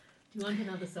Do you want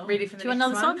another song? Ready for the Do you want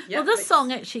next another one? song? Yep, Well, this let's-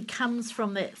 song actually comes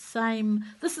from that same...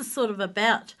 This is sort of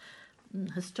about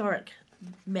historic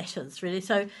matters, really.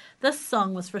 So this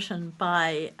song was written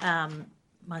by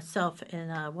myself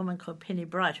and a woman called Penny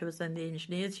Bright, who was in the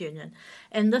Engineers Union.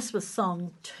 And this is a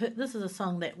song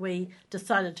that we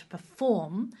decided to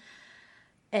perform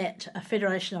at a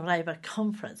Federation of Labour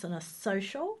conference in a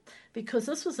social, because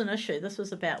this was an issue. This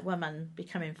was about women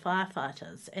becoming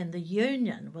firefighters, and the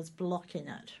union was blocking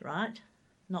it, right?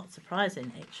 Not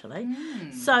surprising, actually.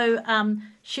 So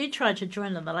she tried to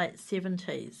join in the late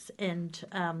 70s, and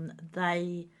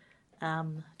they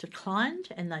declined,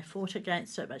 and they fought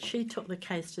against it, but she took the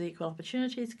case to the Equal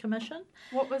Opportunities Commission.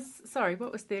 What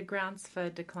was their grounds for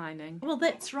declining? Well,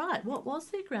 that's right. What was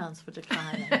their grounds for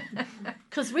declining?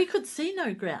 Because we could see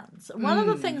no grounds. One of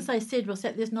the things they said was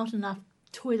that there's not enough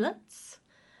toilets.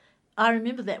 I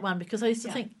remember that one because I used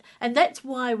to think, and that's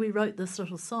why we wrote this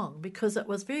little song, because it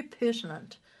was very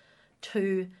pertinent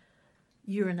to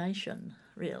urination,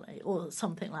 really, or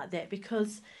something like that,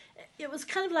 because it was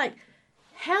kind of like,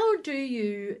 how do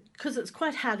you, because it's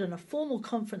quite hard in a formal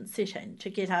conference setting to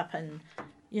get up and,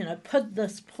 put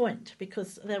this point,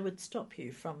 because they would stop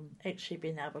you from actually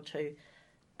being able to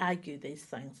argue these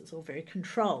things. It's all very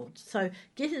controlled. So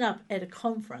getting up at a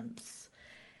conference,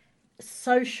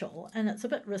 social, and it's a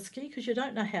bit risky because you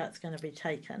don't know how it's going to be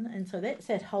taken. And so that's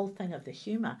that whole thing of the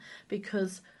humour,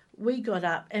 because we got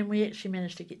up and we actually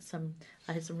managed to get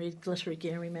I had some red glitter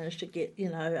again, we managed to get,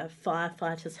 a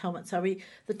firefighter's helmet. So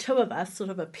the two of us sort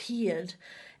of appeared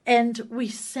and we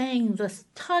sang this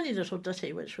tiny little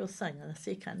ditty, which we'll sing in a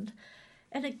second.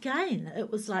 And again, it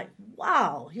was like,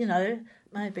 wow,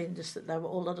 may have been just that they were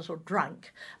all a little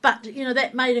drunk. But,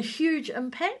 that made a huge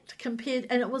impact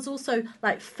and it was also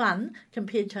like fun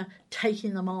compared to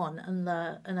taking them on in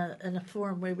a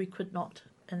forum where we could not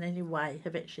in any way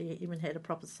have actually even had a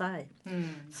proper say.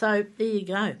 So there you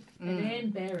go. And Anne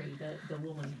Barry, the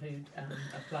woman who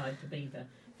applied to be the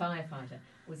firefighter,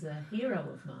 was a hero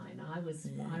of mine. I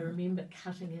remember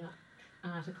cutting out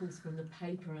articles from the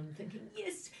paper and thinking,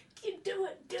 yes, you do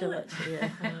it. Yeah.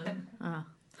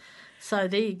 So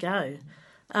there you go.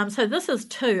 So this is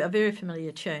too a very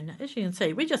familiar tune. As you can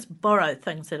see, we just borrow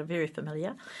things that are very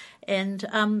familiar, and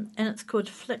it's called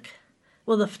Flick.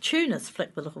 Well, the tune is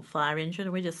Flick the Little Fire Engine,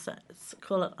 and we just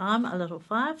call it I'm a Little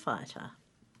Firefighter.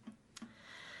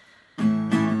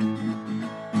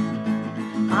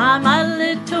 I'm a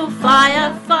little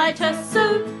firefighter,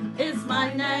 Sue is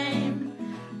my name.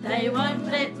 They won't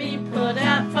let me put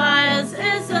out fires,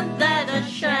 isn't that a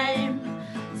shame?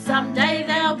 Someday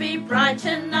they'll be bright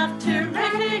enough to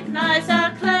recognise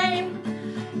our claim.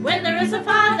 When there is a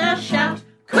fire, they'll shout,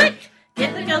 quick!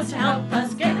 Get the girls to help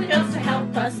us, get the girls to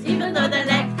help us, even though they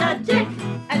lack a dick.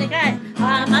 And again,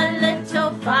 I'm a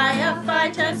little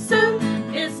firefighter, Sue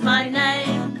is my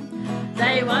name.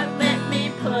 They won't let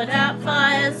me put out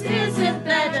fires, isn't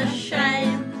that a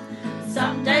shame?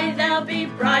 Someday they'll be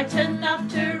bright enough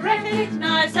to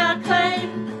recognise our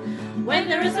claim. When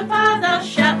there is a fire, they'll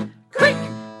shout, quick!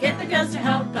 Get the girls to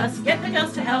help us, get the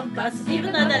girls to help us,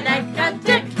 even though they lack a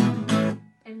dick.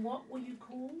 And what were you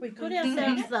called? We called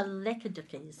ourselves the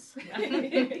Lackadickies.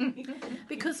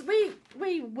 Because we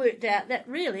worked out that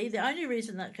really the only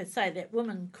reason that I could say that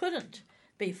women couldn't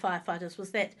be firefighters was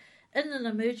that in an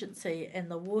emergency and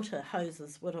the water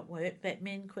hoses wouldn't work, that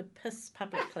men could piss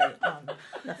publicly on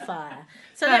the fire.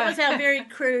 So that was our my very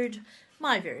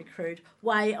crude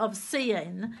way of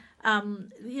seeing, how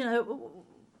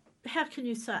can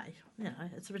you say?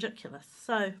 It's ridiculous.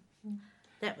 So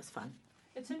that was fun.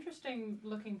 It's interesting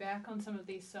looking back on some of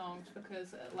these songs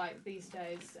because, like, these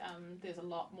days, there's a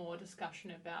lot more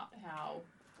discussion about how,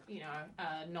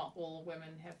 not all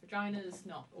women have vaginas,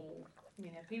 not all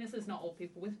men have penises, not all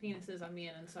people with penises are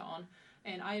men, and so on.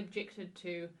 And I objected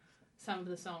to some of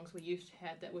the songs we used to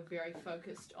have that were very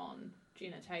focused on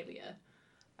genitalia.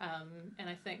 And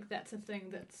I think that's a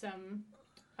thing that's,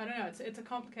 I don't know, it's a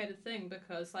complicated thing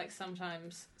because, like,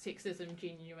 sometimes sexism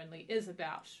genuinely is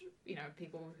about,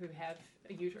 people who have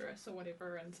a uterus or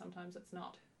whatever, and sometimes it's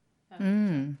not.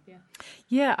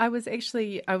 Yeah, I was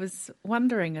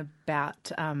wondering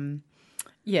about,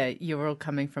 you're all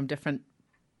coming from different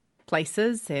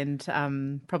places and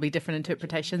probably different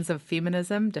interpretations of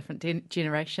feminism, different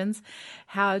generations.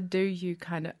 How do you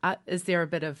kind of, is there a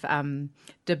bit of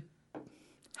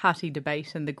hearty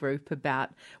debate in the group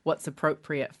about what's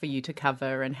appropriate for you to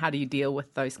cover and how do you deal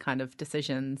with those kind of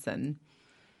decisions? And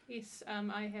yes, I've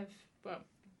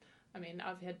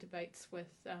had debates with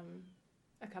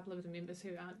a couple of the members who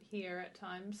aren't here at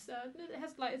times.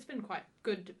 It's been quite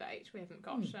good debate. We haven't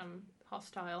got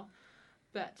hostile.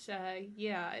 But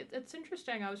it's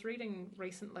interesting. I was reading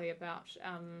recently about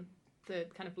the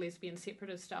kind of lesbian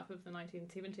separatist stuff of the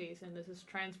 1970s, and there's this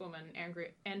trans woman,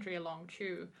 Andrea Long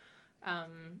Chu.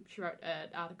 She wrote an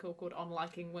article called On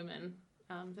Liking Women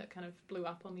that kind of blew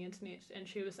up on the internet, and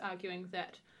she was arguing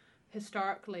that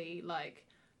historically, like,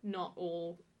 not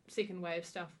all second wave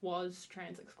stuff was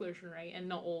trans exclusionary, and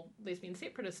not all lesbian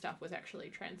separatist stuff was actually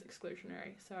trans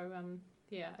exclusionary. So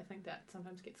I think that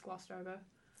sometimes gets glossed over.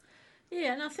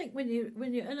 Yeah, and I think when you're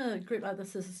in a group like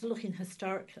this, is looking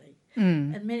historically.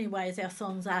 In many ways, our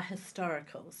songs are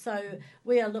historical. So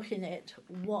we are looking at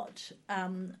what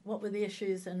were the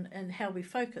issues and how we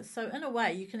focus. So in a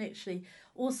way, you can actually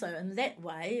also, in that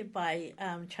way, by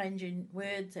changing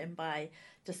words and by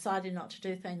deciding not to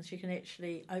do things, you can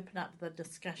actually open up the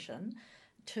discussion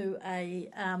to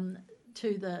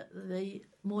the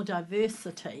more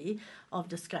diversity of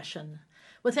discussion,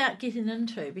 without getting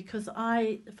into, because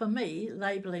for me,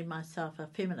 labelling myself a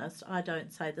feminist, I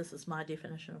don't say this is my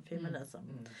definition of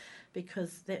feminism,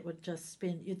 because that would just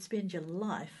you'd spend your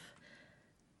life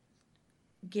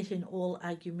getting all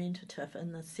argumentative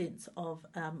in the sense of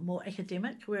more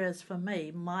academic, whereas for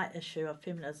me, my issue of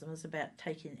feminism is about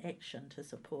taking action to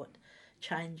support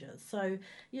changes. So,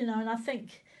 and I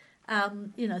think,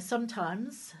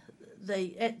 sometimes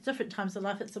at different times of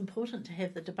life, it's important to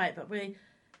have the debate, but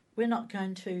we're not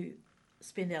going to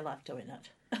spend our life doing it.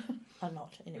 I'm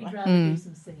not, anyway. We'd rather do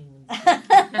some singing.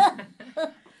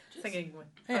 Singing.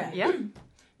 Yeah.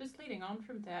 Just leading on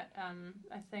from that,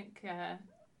 I think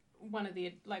one of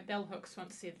the, Bell Hooks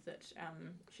once said that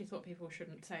she thought people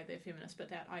shouldn't say they're feminist, but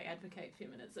that I advocate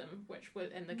feminism, which was,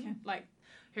 and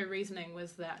her reasoning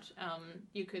was that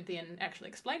you could then actually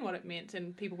explain what it meant,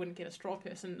 and people wouldn't get a straw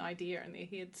person idea in their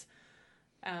heads.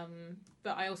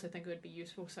 But I also think it would be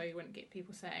useful so you wouldn't get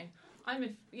people saying,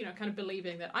 kind of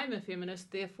believing that I'm a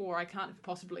feminist, therefore I can't have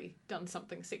possibly done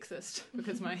something sexist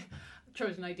because my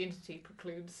chosen identity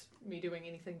precludes me doing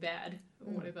anything bad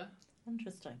or whatever.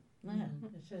 Interesting. Yeah.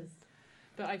 It is.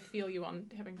 But I feel you on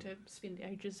having to spend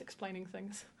ages explaining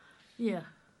things. Yeah.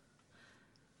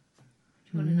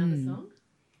 Do you want another song?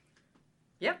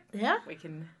 Yep. Yeah? We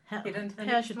can How's get into the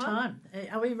your next one. time?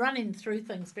 Are we running through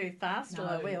things very fast, or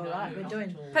are we all right? We're not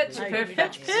doing at all. Pitch No, perfect,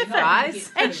 pitch perfect.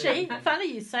 guys. Actually, funny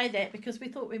you say that, because we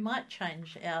thought we might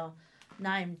change our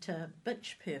name to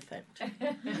Bitch Perfect.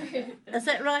 Is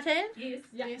that right, Anne?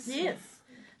 Yes. Yes.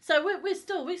 So we're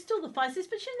still the Feisties,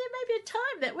 but there may be a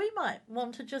time that we might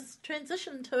want to just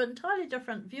transition to an entirely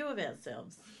different view of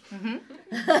ourselves.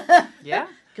 Yeah.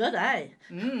 Good, eh?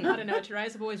 I don't know,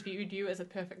 Therese, I've always viewed you as a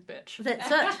perfect bitch. That's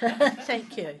it.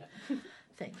 Thank you.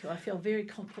 Thank you. I feel very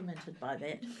complimented by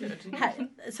that. Hey,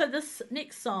 so this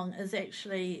next song is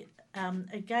actually,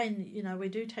 again, we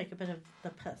do take a bit of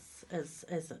the piss, as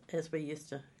we used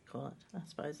to call it. I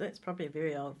suppose that's probably a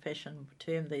very old-fashioned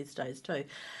term these days too.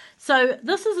 So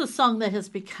this is a song that has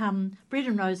become Bread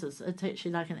and Roses. It's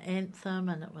actually like an anthem,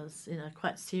 and it was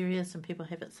quite serious, and people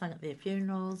have it sung at their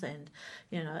funerals and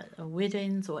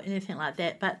weddings or anything like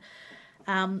that. But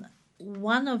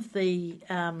one of the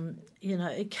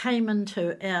it came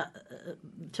into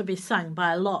to be sung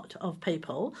by a lot of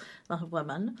people, a lot of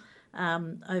women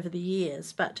over the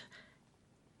years, but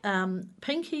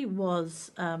Pinky was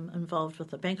involved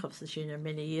with the Bank Officers Union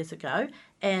many years ago,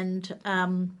 and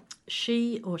was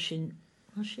she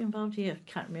involved? Yeah,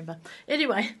 can't remember.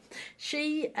 Anyway,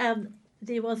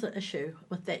 there was an issue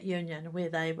with that union where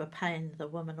they were paying the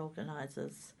women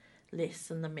organisers less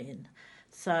than the men.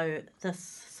 So this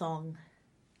song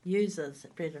uses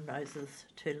Bread and Roses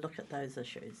to look at those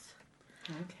issues.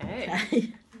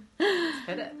 Okay. Let's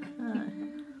hit it.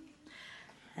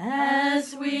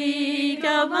 As we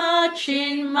go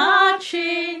marching,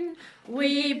 marching,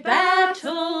 we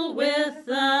battle with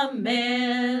the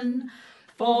men,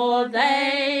 for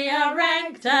they are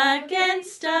ranked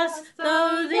against us,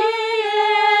 though the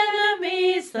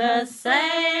enemy's the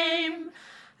same.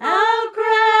 Our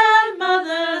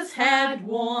grandmothers had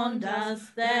warned us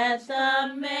that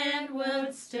the men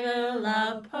would still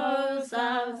oppose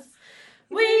us.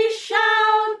 We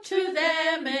shout to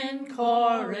them in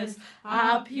chorus,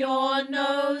 up your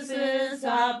noses,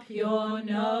 up your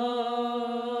noses.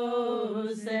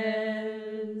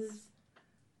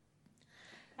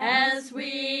 As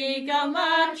we go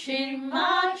marching,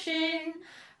 marching,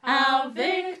 our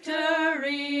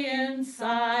victory in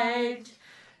sight,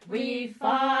 we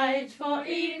fight for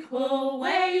equal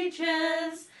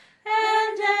wages,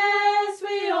 and as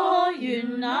we all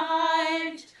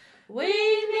unite, we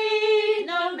need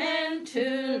no men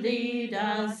to lead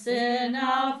us in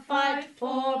our fight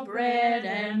for bread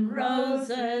and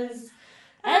roses.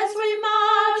 As we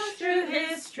march through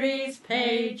history's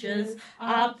pages,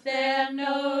 up their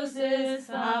noses,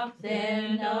 up their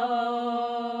noses.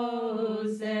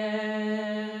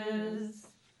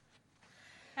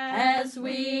 As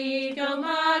we go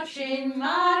marching,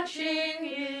 marching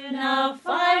in our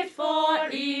fight for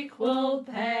equal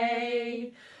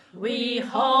pay, we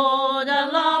hold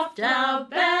aloft our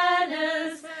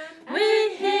banners,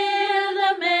 we hear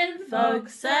the menfolk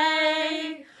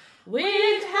say,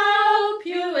 we'd help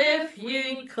you if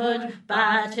you could,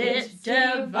 but it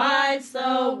divides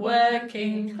the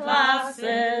working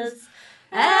classes.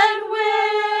 And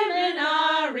women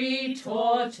are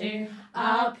retorting,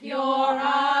 up your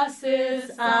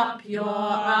asses, up your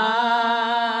asses.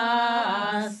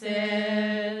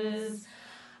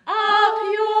 Up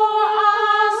your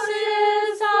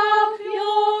asses, up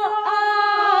your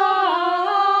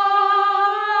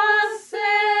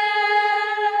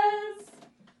asses.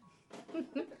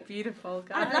 Beautiful,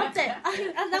 I guys. love that.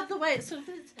 I love the way it's sort of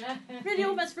it's really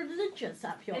almost religious,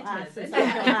 up your It is, asses, it up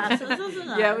is. your asses, isn't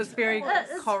it? Yeah, it was very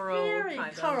It's choral. very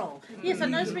kind of. choral. Yes, I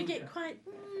notice we get quite.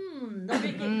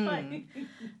 They get quite.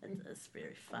 It's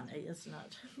very funny, isn't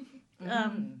it?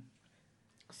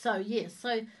 So yes,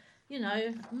 so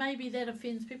maybe that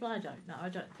offends people. I don't know. I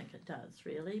don't think it does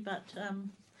really, but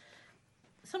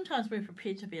sometimes we're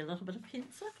prepared to be a little bit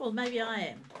offensive. Well, maybe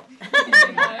I am.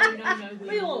 No.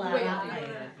 We all are, We aren't are,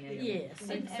 we? yeah. Yes,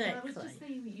 And I was exactly. just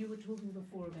thinking that you were talking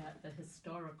before about the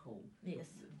historical Yes.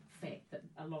 fact that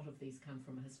a lot of these come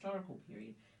from a historical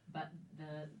period, but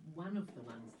one of the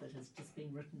ones that has just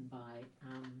been written by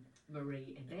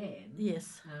Marie and Anne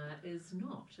Yes. is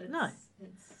not. No.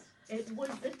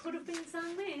 It could have been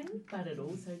sung then, but it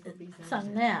also could be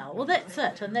Sung now. Well, that's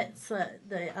it, and that's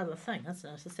the other thing, isn't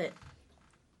it? Is that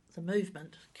the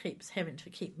movement keeps having to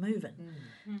keep moving.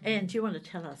 And do you want to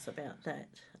tell us about that?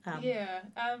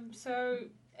 So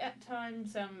at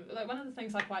times, like one of the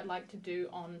things I quite like to do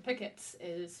on pickets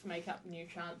is make up new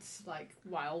chants, like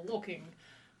while walking.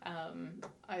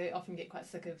 I often get quite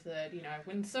sick of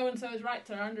when so-and-so's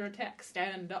rights are under attack,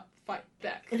 stand up, fight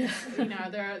back.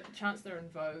 There are chants that are in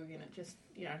vogue and it just,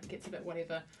 gets a bit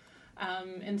whatever.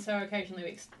 And so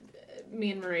occasionally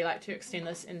me and Marie like to extend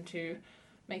this into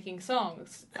making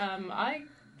songs. I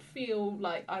feel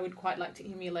like I would quite like to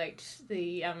emulate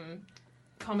the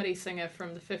comedy singer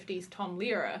from the 50s, Tom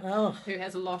Lehrer, who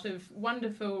has a lot of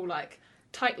wonderful,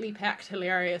 tightly packed,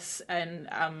 hilarious, and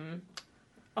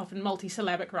often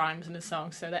multi-syllabic rhymes in his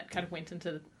songs, so that kind of went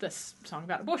into this song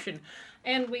about abortion.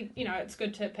 And it's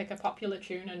good to pick a popular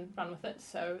tune and run with it,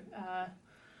 so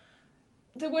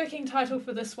the working title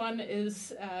for this one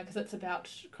is, because it's about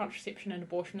contraception and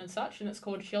abortion and such, and it's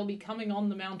called She'll Be Coming on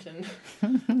the Mountain.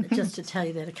 Just to tell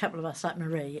you that a couple of us, like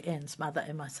Marie, Anne's mother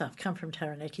and myself, come from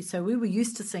Taranaki, so we were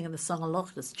used to singing the song a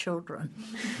lot as children.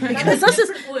 Because this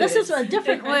is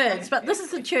different words, but this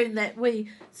is the tune that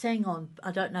we sang on.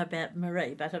 I don't know about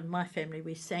Marie, but in my family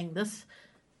we sang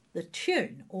the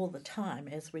tune all the time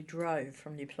as we drove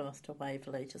from New Plymouth to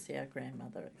Waverley to see our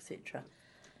grandmother, etc.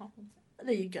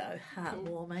 There you go,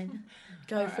 heartwarming.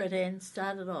 Go for it, Anne.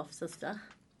 Start it off, sister.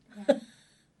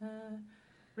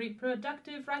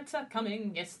 Reproductive rights are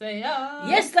coming, yes they are.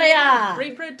 Yes, they are.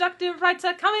 Reproductive rights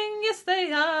are coming, yes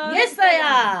they are. Yes, they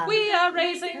are. We are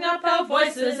raising up our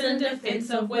voices in defence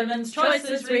of women's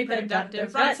choices.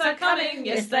 Reproductive rights are coming,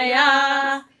 yes they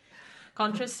are.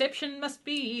 Contraception must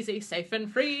be easy, safe and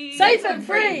free. Safe and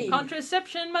free.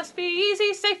 Contraception must be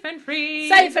easy, safe and free.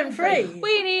 Safe and free.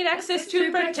 We need access to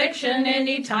protection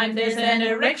anytime there's an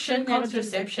erection.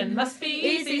 Contraception must be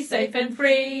easy, safe and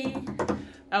free.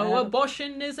 Oh,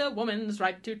 abortion is a woman's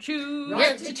right to choose.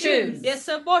 Right to choose. Yes,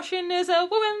 abortion is a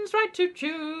woman's right to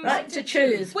choose. Right to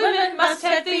choose. Women must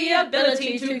have the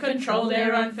ability to control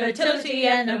their own fertility,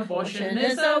 and abortion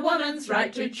is a woman's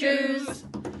right to choose.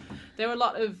 There were a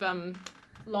lot of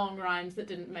long rhymes that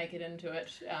didn't make it into it,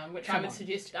 which I would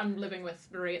suggest. I'm living with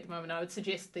Marie at the moment. I would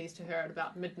suggest these to her at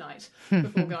about midnight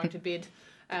before going to bed.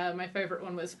 My favourite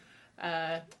one was,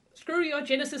 screw your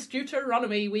Genesis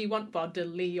Deuteronomy, we want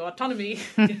bodily autonomy.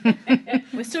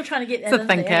 We're still trying to get that It's a in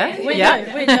thinker. there. We Yeah.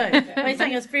 do, we do. We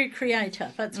think it's very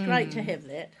creative. It's great to have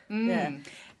that. Yeah.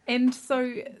 And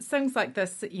so things like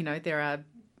this, there are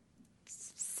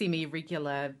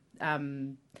semi-regular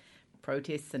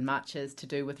protests and marches to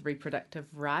do with reproductive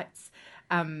rights.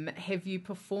 Have you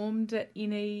performed at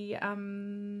any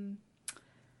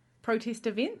protest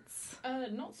events?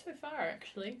 Not so far,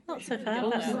 actually. Not so We should far, get on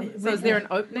but that. So is there an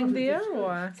opening there,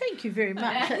 or? Thank you very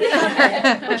much.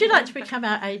 Would you like to become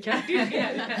our agent?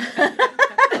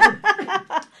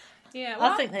 Yeah,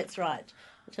 well, I think that's right.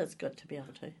 It is good to be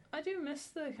able to. I do miss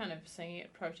the kind of singing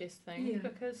at protest thing Yeah.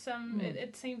 because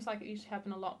it seems like it used to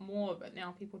happen a lot more, but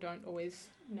now people don't always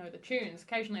know the tunes.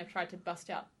 Occasionally I've tried to bust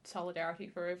out Solidarity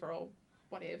Forever or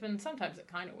whatever, and sometimes it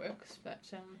kind of works, but...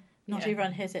 Not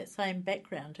everyone has that same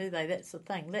background, do they? That's the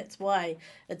thing. That's why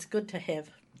it's good to have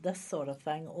this sort of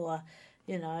thing, or,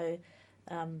 you know,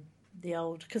 the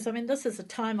old... Because, I mean, this is a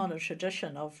time-honoured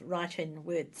tradition of writing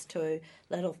words to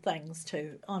little things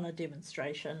to on a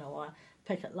demonstration or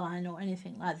picket line or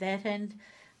anything like that. And,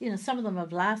 you know, some of them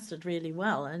have lasted really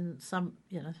well, and some,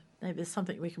 you know, maybe there's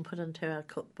something we can put into our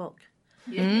cookbook.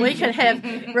 We could have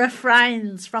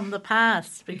refrains from the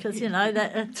past because, you know,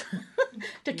 that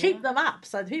to keep them up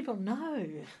so people know.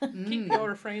 Keep your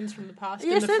refrains from the past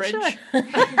Yes, in the that's fridge. right.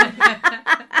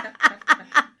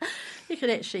 You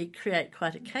could actually create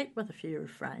quite a cake with a few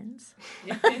refrains.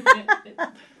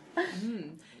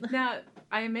 Now,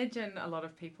 I imagine a lot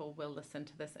of people will listen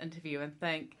to this interview and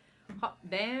think, "Hot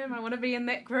damn, I want to be in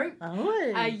that group." Oh.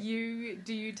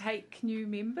 Do you take new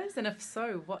members? And if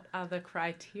so, what are the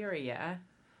criteria?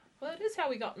 Well, it is how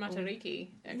we got Matariki,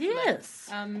 actually. Yes.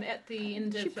 At the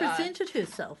end of... She presented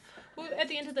herself. Well, at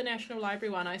the end of the National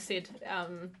Library one, I said,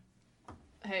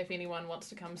 hey, if anyone wants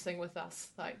to come sing with us,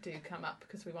 like, do come up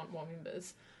because we want more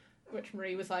members. Which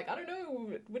Marie was like, I don't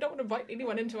know, we don't want to invite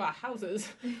anyone into our houses,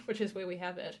 which is where we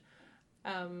have it.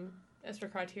 As for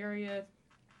criteria,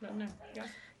 no, guys?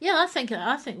 Yeah, I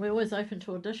think we're always open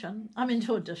to audition.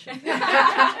 To audition.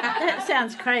 That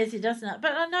sounds crazy, doesn't it?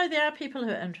 But I know there are people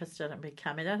who are interested in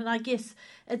becoming it, and I guess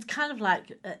it's kind of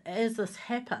like, as this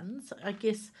happens, I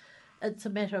guess it's a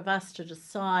matter of us to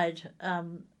decide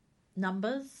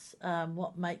numbers,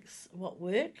 what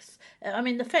works. I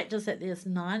mean, the fact is that there's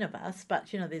 9 of us,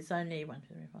 but, you know, there's only 1,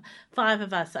 2, 3, 4, 5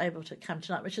 of us able to come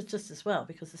tonight, which is just as well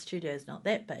because the studio is not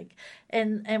that big.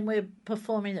 And we're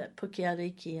performing at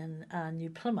Pukeariki in New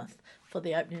Plymouth for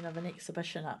the opening of an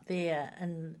exhibition up there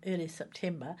in early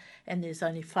September, and there's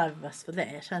only 5 of us for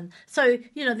that. And so,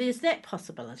 you know, there's that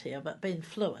possibility of it being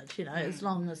fluid, you know, as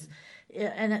long as...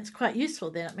 And it's quite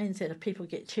useful then. It means that if people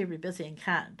get terribly busy and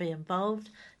can't be involved,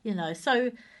 you know.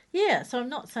 So, yeah, so I'm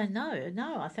not saying no.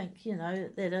 No, I think, you know,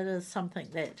 that it is something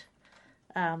that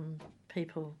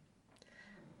people...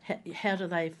 How do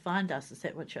they find us? Is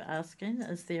that what you're asking?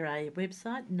 Is there a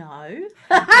website? No.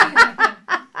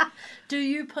 Do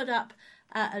you put up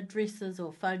addresses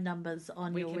or phone numbers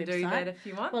on your website? We can do that if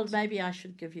you want. Well, maybe I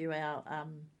should give you our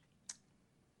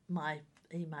my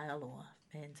email or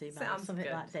Anne's email, Sounds something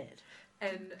good. like that.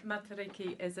 And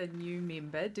Matariki, as a new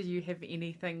member, do you have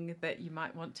anything that you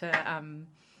might want to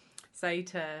say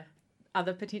to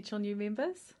other potential new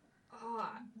members?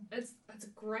 It's a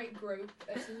great group.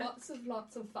 It's lots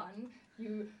of fun.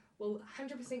 You will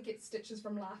 100% get stitches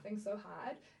from laughing so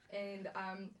hard, and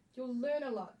you'll learn a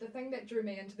lot. The thing that drew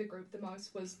me into the group the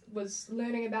most was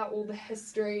learning about all the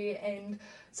history, and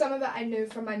some of it I knew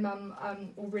from my mum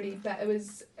already, but it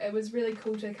was really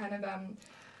cool to kind of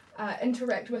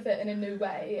interact with it in a new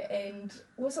way. And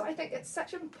also I think it's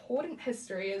such important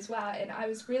history as well, and I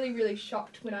was really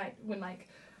shocked when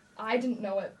I didn't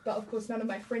know it, but of course none of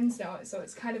my friends know it, so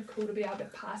it's kind of cool to be able to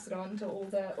pass it on to all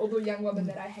the young women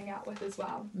that I hang out with as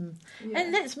well. Yeah.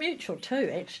 And that's mutual too,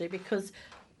 actually, because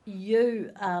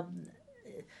you,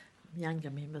 younger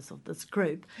members of this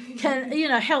group, can, you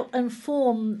know, help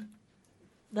inform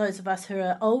those of us who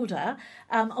are older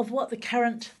of what the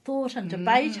current thought and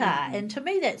debate are. And to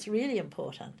me that's really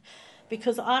important,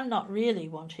 because I'm not really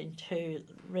wanting to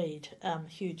read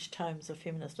huge tomes of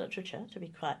feminist literature, to be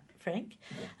quite frank.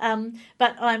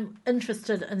 But I'm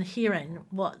interested in hearing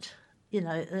what, you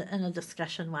know, in a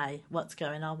discussion way, what's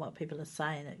going on, what people are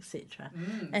saying, etc.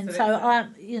 And so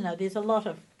I'm, you know, there's a lot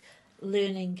of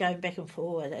learning going back and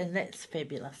forward, and that's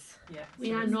fabulous. Yeah.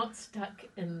 We are not stuck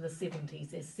in the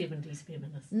 70s as 70s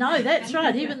feminists. No, that's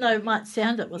right, even though it might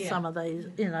sound it with Yeah. some of these,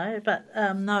 you know, but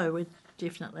no, we're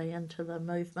definitely into the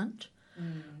movement.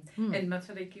 And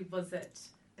Matariki, was it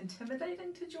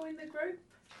intimidating to join the group?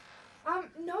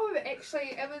 No,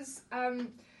 actually, it was.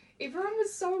 Everyone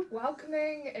was so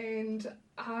welcoming, and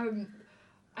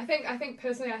I think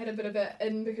personally I had a bit of it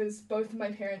in because both of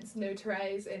my parents knew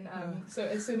Therese, and so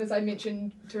as soon as I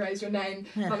mentioned Therese, your name,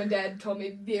 Mum and Dad told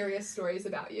me various stories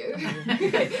about you.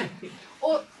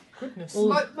 Or Goodness.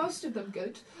 most of them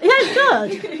good. Yeah,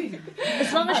 good.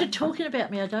 As long as you're talking about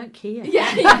me, I don't care. Yeah.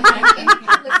 Any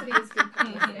publicity is good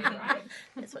publicity, right?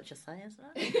 That's what you say, isn't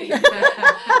it?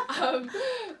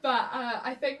 But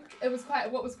I think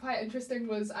what was quite interesting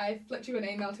was I flicked you an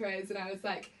email, Therese, and I was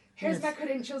like, Here's Yes. my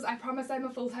credentials. I promise I'm a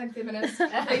full-time feminist.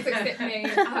 Please accept me.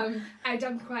 I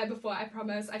done choir before. I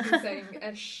promise I can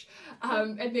sing-ish.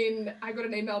 And then I got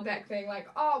an email back being like,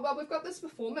 oh, well, we've got this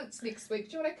performance next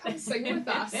week. Do you want to come sing with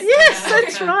us? Yes,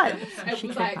 that's right. It She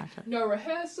was can't like write it. no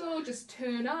rehearsal, just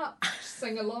turn up,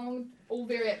 sing along, all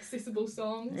very accessible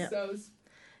songs. Yep. So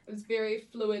it was very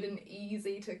fluid and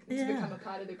easy to Yeah. become a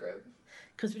part of the group.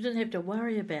 Because we didn't have to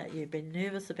worry about you being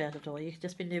nervous about it all. You could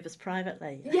just be nervous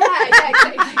privately. Yeah,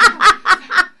 exactly.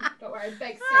 Don't worry,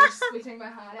 backstage sweating my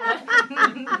heart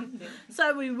out.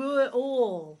 So we were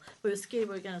scared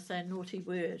we were going to say a naughty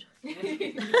word.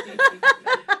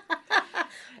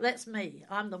 That's me.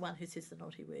 I'm the one who says the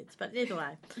naughty words. But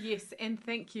anyway, Yes, and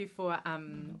thank you for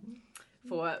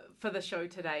the show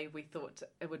today. We thought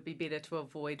it would be better to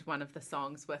avoid one of the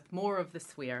songs with more of the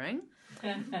swearing.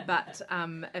 But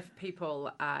if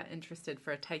people are interested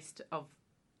for a taste of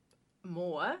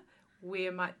more,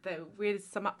 where's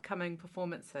some upcoming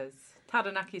performances?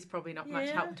 Taranaki's probably not much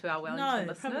Yeah. help to our Wellington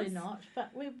no, listeners. probably not. But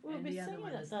we'll And be the other singing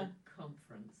one at is the... the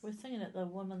conference. We're singing at the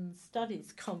Women's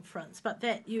Studies Conference, but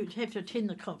that you'd have to attend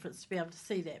the conference to be able to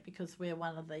see that because we're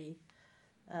one of the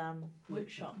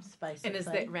workshops, basically. And is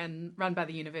that run by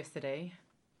the university?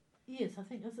 Yes, I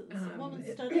think is it the Women's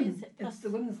It- Studies? It's the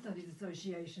Women's Studies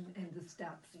Association and the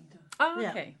Stout Centre. Oh,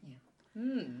 Yeah. okay. Yeah.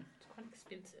 It's quite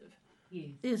expensive. Yes.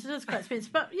 Yes, it is quite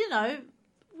expensive, but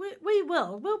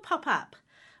we'll pop up.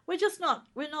 We're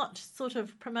not sort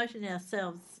of promoting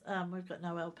ourselves. We've got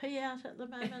no LP out at the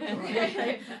moment, or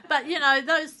LP. But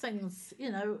those things.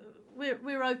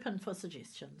 We're open for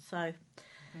suggestions. So,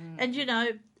 and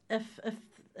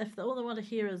if all they want to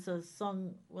hear is a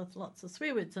song with lots of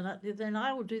swear words in it, then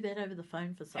I will do that over the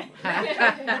phone for someone.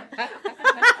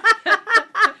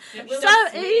 We'll So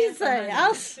swear easy. for money.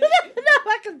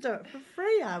 I can do it for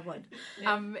free. I would.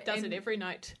 Does it and every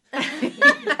night.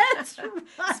 That's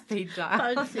right. speed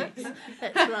dial. Phone sex.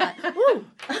 That's right. Ooh.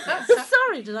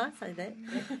 Sorry, did I say that?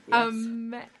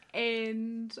 Yes.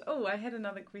 And I had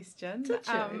another question. Did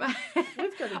you?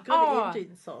 We've got a good Oh.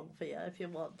 ending song for you if you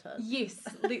want it. Yes,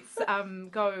 let's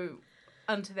go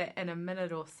onto that in a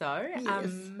minute or so. Yes.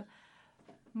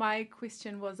 My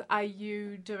question was, are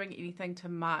you doing anything to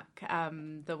mark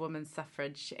the women's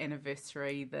suffrage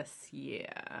anniversary this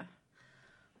year?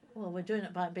 Well, we're doing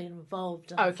it by being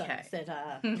involved in Okay. things that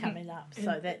are coming up,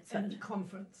 so that's and it.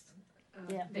 conference.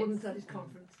 Yeah. Women's Studies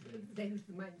Conference. That is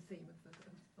the main theme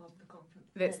of the conference.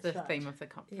 That's That's the right. theme of the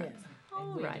conference.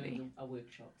 And we're Alrighty. doing a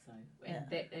workshop, so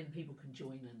and people can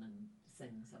join in and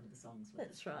sing some of the songs with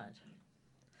That's us. right.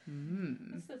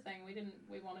 That's the thing.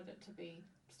 We wanted it to be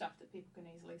stuff that people can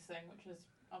easily sing, which is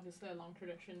obviously a long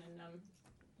tradition in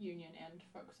union and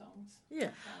folk songs.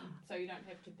 Yeah. So you don't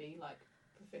have to be like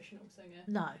professional singer.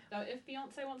 No. So if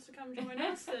Beyonce wants to come join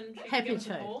us, then she can Happy give us a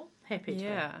to. call. Happy to.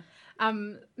 Yeah.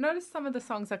 Notice some of the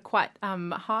songs are quite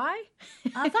high.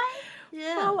 Are they?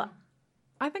 Yeah. Well,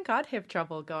 I think I'd have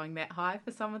trouble going that high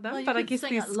for some of them, Well, you but I could guess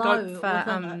sing there's it low scope for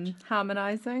within it.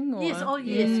 harmonising. Or...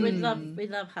 Yes, we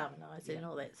love harmonising and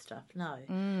all that stuff. No.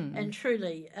 And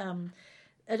truly,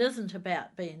 it isn't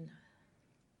about being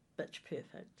bitch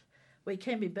perfect. We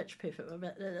can be bitch perfect,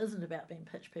 but it isn't about being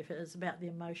pitch perfect. It's about the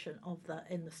emotion of the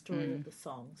story of the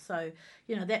song. So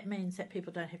that means that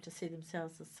people don't have to see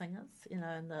themselves as singers, in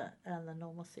the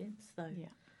normal sense. So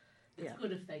It's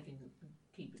good if they can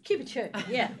keep keep it true.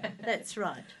 Yeah, that's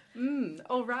right.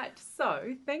 All right.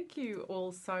 So thank you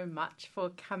all so much for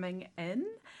coming in.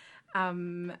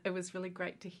 It was really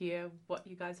great to hear what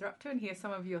you guys are up to and hear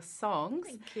some of your songs.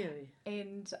 Thank you.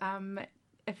 And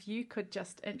if you could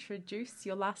just introduce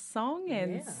your last song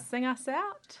and Yeah. sing us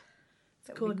out.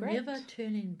 It's called Never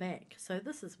Turning Back. So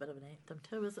this is a bit of an anthem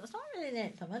too, isn't it? It's not really an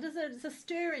anthem. It's a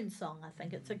stirring song, I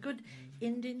think. It's a good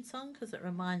ending song because it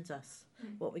reminds us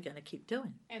what we're going to keep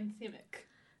doing. Anthemic.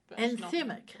 but it's not-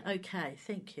 Anthemic. Okay,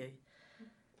 thank you.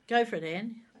 Go for it,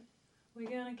 Anne. We're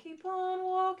gonna keep on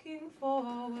walking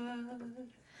forward.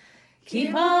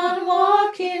 Keep on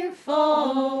walking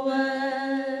forward.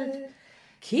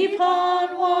 Keep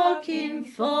on walking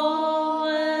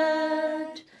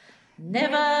forward.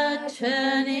 Never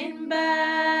turning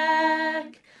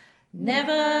back.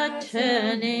 Never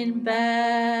turning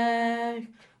back.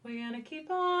 We're gonna keep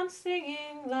on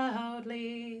singing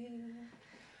loudly.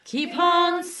 Keep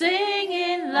on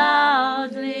singing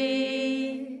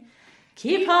loudly.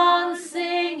 Keep on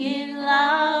singing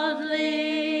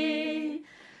loudly.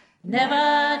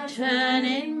 Never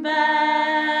turning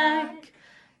back.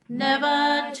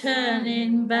 Never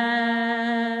turning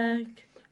back.